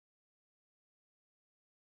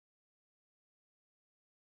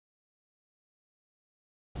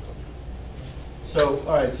So,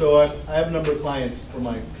 all right, so I have a number of clients for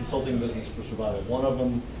my consulting business for survival. One of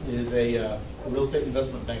them is a real estate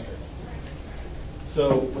investment banker.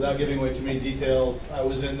 So, without giving away too many details, I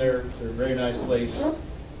was in their very nice place,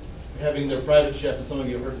 having their private chef, and some of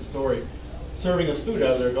you have heard the story, serving us food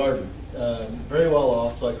out of their garden. Very well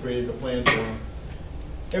off, so I created a plan for him.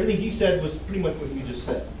 Everything he said was pretty much what you just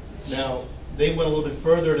said. Now, they went a little bit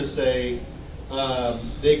further to say,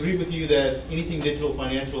 they agreed with you that anything digital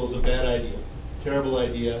financial is a bad idea, terrible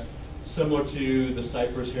idea, similar to the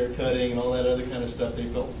Cypress haircutting and all that other kind of stuff they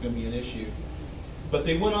felt was going to be an issue. But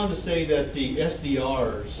they went on to say that the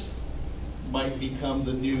SDRs might become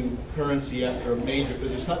the new currency after a major,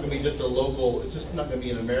 because it's not going to be just a local, it's just not going to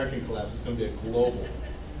be an American collapse, it's going to be a global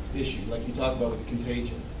issue, like you talk about with the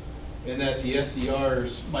contagion. And that the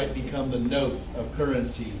SDRs might become the note of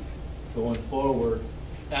currency going forward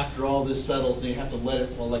after all this settles, and you have to let it,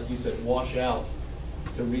 well, like you said, wash out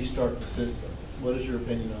to restart the system. What is your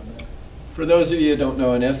opinion on that? For those of you who don't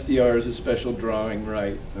know, an SDR is a special drawing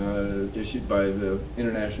right issued by the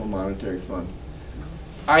International Monetary Fund.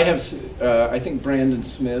 I think Brandon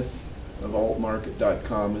Smith of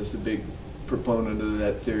altmarket.com is a big proponent of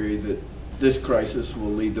that theory that this crisis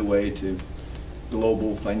will lead the way to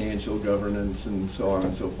global financial governance and so on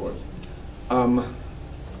and so forth.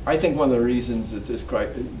 I think one of the reasons that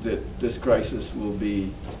this crisis will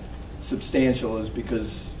be substantial is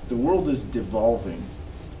because the world is devolving.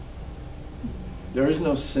 There is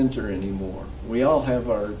no center anymore. We all have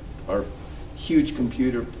our huge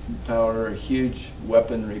computer power, huge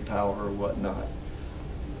weaponry power, whatnot.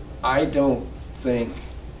 I don't think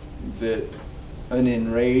that an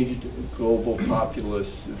enraged global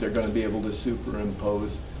populace, that they're going to be able to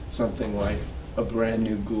superimpose something like a brand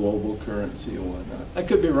new global currency or whatnot. I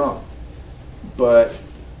could be wrong, but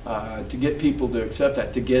to get people to accept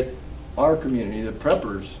that, to get our community, the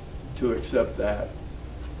preppers, to accept that,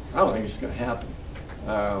 I don't think it's going to happen.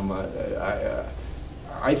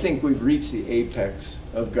 I think we've reached the apex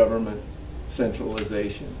of government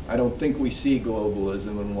centralization. I don't think we see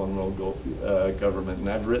globalism in one world government, and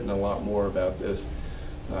I've written a lot more about this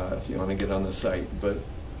if you want to get on the site. But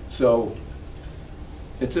so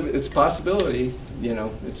it's a possibility, you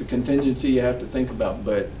know, it's a contingency you have to think about,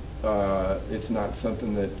 but it's not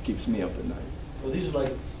something that keeps me up at night. Well, these are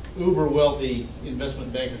like uber wealthy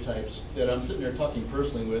investment banker types that I'm sitting there talking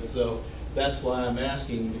personally with, so that's why I'm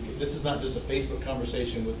asking. This is not just a Facebook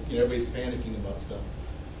conversation with, you know, everybody's panicking about stuff.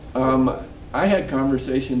 I had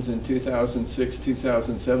conversations in 2006,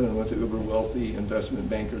 2007 with uber wealthy investment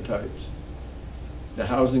banker types. The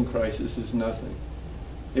housing crisis is nothing.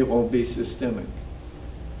 It won't be systemic.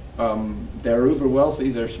 They're uber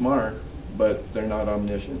wealthy, they're smart, but they're not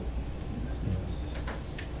omniscient.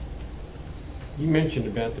 You mentioned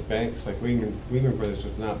about the banks, like Lehman Brothers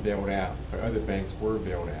was not bailed out, but other banks were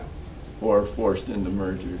bailed out. Or forced into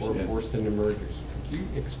mergers. Or forced into mergers. Could you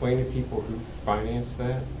explain to people who financed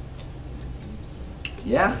that?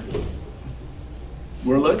 Yeah.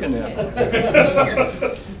 We're looking at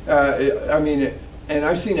it. I mean, and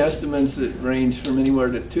I've seen estimates that range from anywhere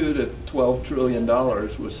to $2 to $12 trillion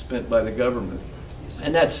was spent by the government.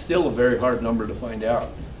 And that's still a very hard number to find out.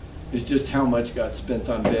 It's just how much got spent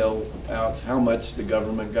on bailouts, how much the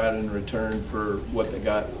government got in return for what they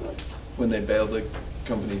got when they bailed the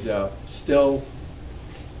companies out. Still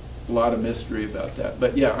a lot of mystery about that.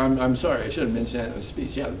 But yeah, I'm sorry, I should have mentioned that in the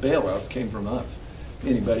speech. Yeah, the bailouts came from us,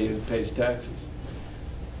 anybody who pays taxes.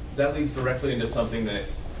 That leads directly into something that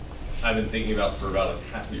I've been thinking about for about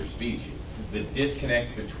half of your speech. The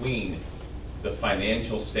disconnect between the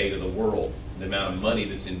financial state of the world, the amount of money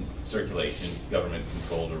that's in circulation, government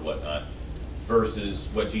controlled or whatnot, versus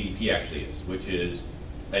what GDP actually is, which is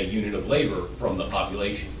a unit of labor from the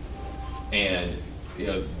population. And you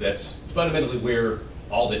know, that's fundamentally where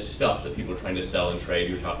all this stuff that people are trying to sell and trade,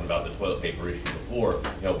 you were talking about the toilet paper issue before,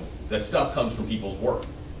 you know, that stuff comes from people's work.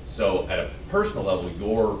 So at a personal level,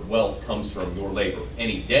 your wealth comes from your labor.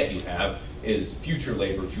 Any debt you have is future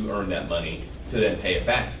labor to earn that money to then pay it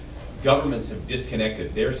back. Governments have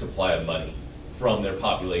disconnected their supply of money from their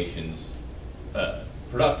population's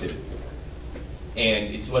productivity.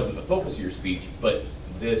 And it wasn't the focus of your speech, but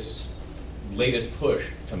this latest push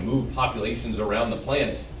to move populations around the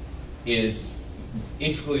planet is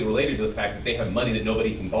intricately related to the fact that they have money that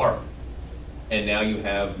nobody can borrow. And now you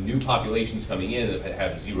have new populations coming in that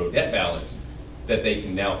have zero debt balance that they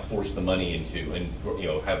can now force the money into and, you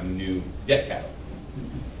know, have new debt capital.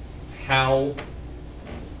 How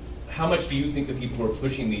much do you think the people who are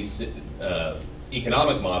pushing these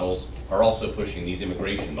economic models are also pushing these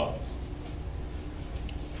immigration models?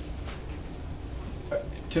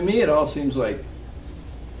 To me, it all seems like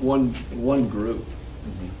one group.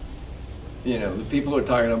 You know, the people who are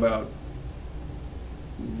talking about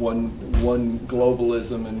one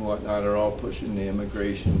globalism and whatnot are all pushing the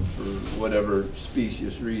immigration for whatever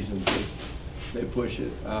specious reasons they push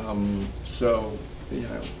it. So, you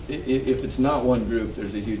know, if it's not one group,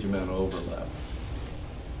 there's a huge amount of overlap.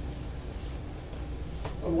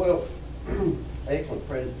 Well, excellent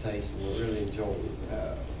presentation. We really enjoyed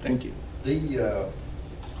it. Thank you. Of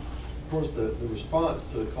course, the response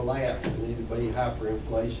to a collapse can either be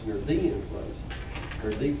hyperinflation or de-inflation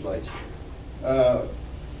or deflation.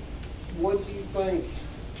 What do you think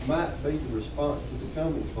might be the response to the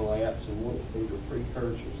coming collapse, and what would be the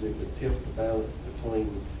precursors that would tip the balance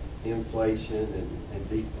between inflation and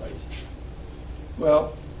deflation?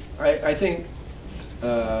 Well, I think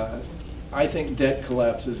debt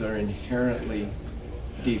collapses are inherently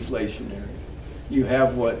deflationary. You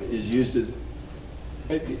have what is used as,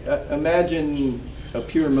 imagine a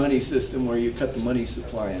pure money system where you cut the money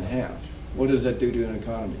supply in half. What does that do to an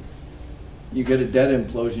economy? You get a debt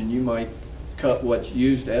implosion, you might cut what's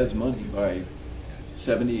used as money by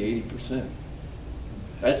 70, 80%.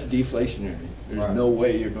 That's deflationary. There's Right. no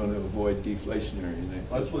way you're going to avoid deflationary.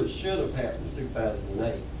 That's what should have happened in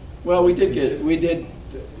 2008. Well, we did,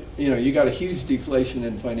 you know, you got a huge deflation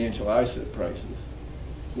in financial asset prices,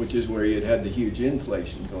 which is where you'd had the huge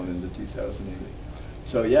inflation going into 2008.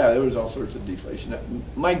 So yeah, there was all sorts of deflation.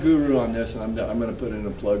 My guru on this, and I'm going to put in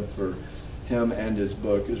a plug for him and his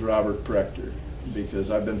book, is Robert Prechter, because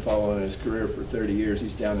I've been following his career for 30 years.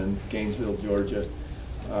 He's down in Gainesville, Georgia.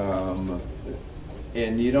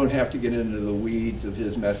 And you don't have to get into the weeds of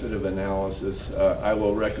his method of analysis. I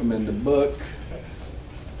will recommend the book.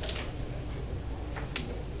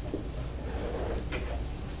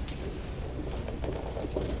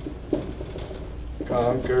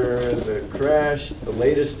 Conquer the Crash, the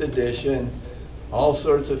latest edition, all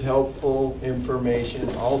sorts of helpful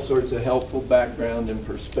information, all sorts of helpful background and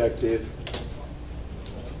perspective.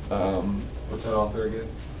 What's that author again?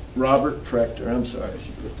 Robert Prechter. I'm sorry, I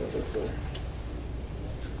should put that up there.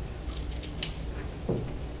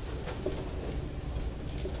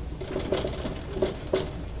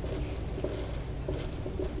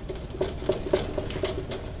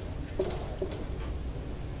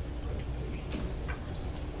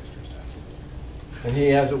 And he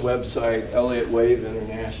has a website, Elliott Wave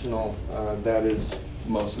International, that is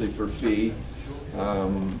mostly for fee.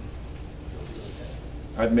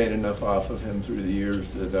 I've made enough off of him through the years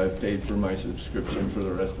that I've paid for my subscription for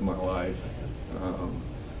the rest of my life.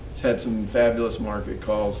 He's had some fabulous market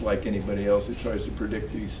calls like anybody else who tries to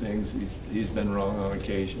predict these things. He's been wrong on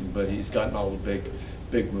occasion, but he's gotten all the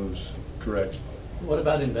big moves correct. What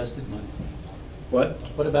about invested money? What?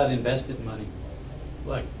 What about invested money?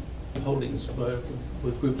 Like holdings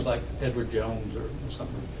with groups like Edward Jones or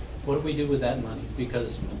something. What do we do with that money?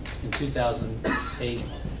 Because in 2008,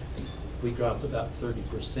 we dropped about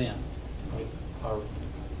 30% of our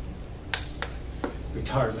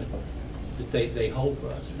retirement that they hold for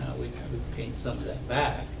us. Now we've gained some of that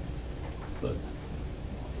back, but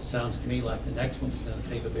it sounds to me like the next one's going to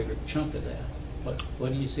take a bigger chunk of that.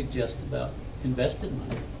 What do you suggest about invested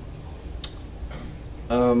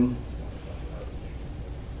money?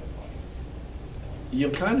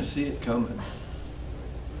 You'll kind of see it coming.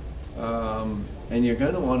 And you're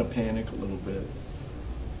going to want to panic a little bit.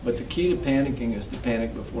 But the key to panicking is to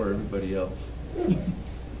panic before everybody else.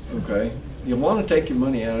 Okay? You want to take your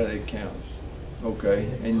money out of the account. Okay?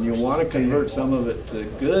 And you want to convert some of it to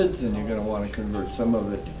goods, and you're going to want to convert some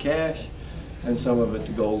of it to cash, and some of it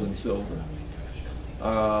to gold and silver.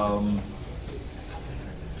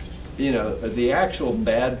 You know, the actual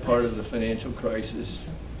bad part of the financial crisis,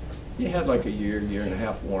 you had like a year and a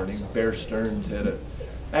half warning. Bear Stearns had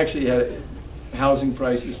housing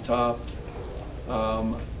prices topped.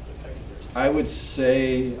 I would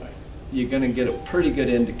say you're going to get a pretty good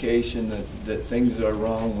indication that things are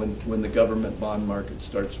wrong when the government bond market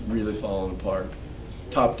starts really falling apart.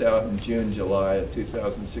 Topped out in June, July of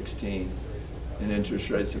 2016, and interest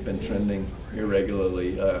rates have been trending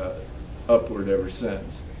irregularly upward ever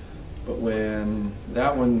since. But when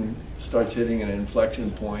that one starts hitting an inflection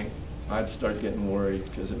point, I'd start getting worried,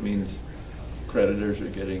 because it means creditors are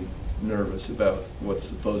getting nervous about what's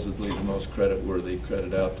supposedly the most credit-worthy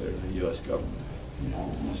credit out there, the U.S. government.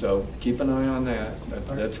 So keep an eye on that.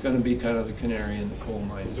 That's going to be kind of the canary in the coal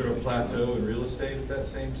mine. Is there a plateau in real estate at that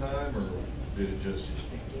same time, or did it just?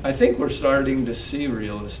 I think we're starting to see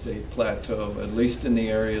real estate plateau, at least in the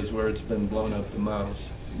areas where it's been blown up the most.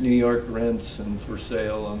 New York rents and for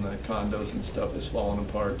sale on the condos and stuff is falling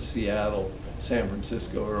apart. Seattle, San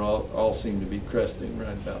Francisco are all seem to be cresting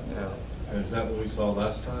right about now. And is that what we saw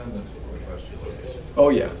last time? That's what my question was. Oh,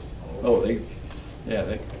 yeah. Oh, they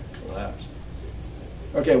collapsed.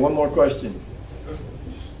 Okay, one more question.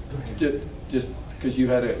 Just because you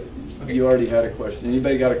already had a question.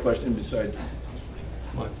 Anybody got a question besides?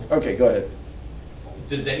 Okay, go ahead.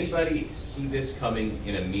 Does anybody see this coming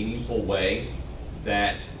in a meaningful way,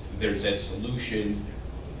 that there's a solution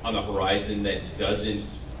on the horizon that doesn't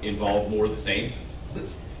involve more of the same?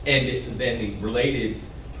 And then related,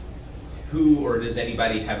 who or does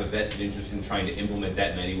anybody have a vested interest in trying to implement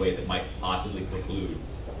that in any way that might possibly preclude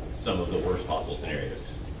some of the worst possible scenarios?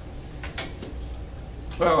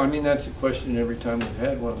 Well, I mean, that's a question every time we've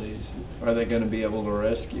had one of these. Are they going to be able to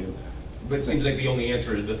rescue? But it seems like the only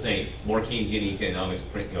answer is the same: more Keynesian economics,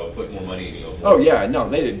 put more money, Oh yeah, no,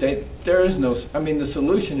 there is no. I mean, the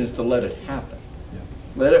solution is to let it happen.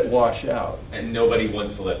 Let it wash out. And nobody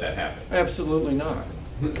wants to let that happen. Absolutely not.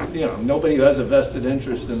 You know, nobody has a vested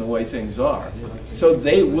interest in the way things are. So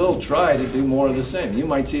they will try to do more of the same. You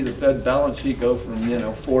might see the Fed balance sheet go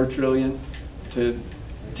from, 4 trillion to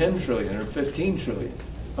 10 trillion or 15 trillion.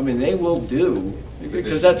 I mean, they will do,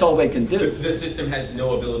 because that's all they can do. The system has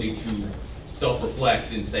no ability to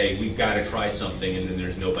self-reflect and say, we've got to try something, and then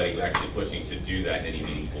there's nobody actually pushing to do that in any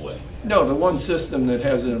meaningful way. No, the one system that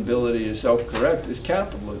has an ability to self-correct is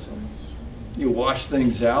capitalism. You wash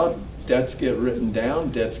things out, debts get written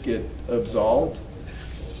down, debts get absolved,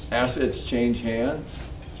 assets change hands,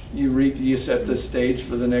 you set the stage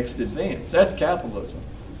for the next advance. That's capitalism.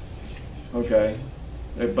 Okay?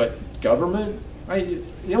 But government,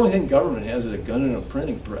 the only thing government has is a gun and a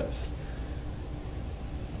printing press.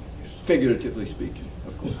 Figuratively speaking,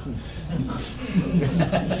 of course.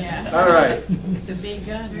 Yeah. All right. It's a big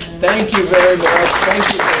gun. Thank you very much. Thank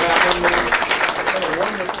you for having me.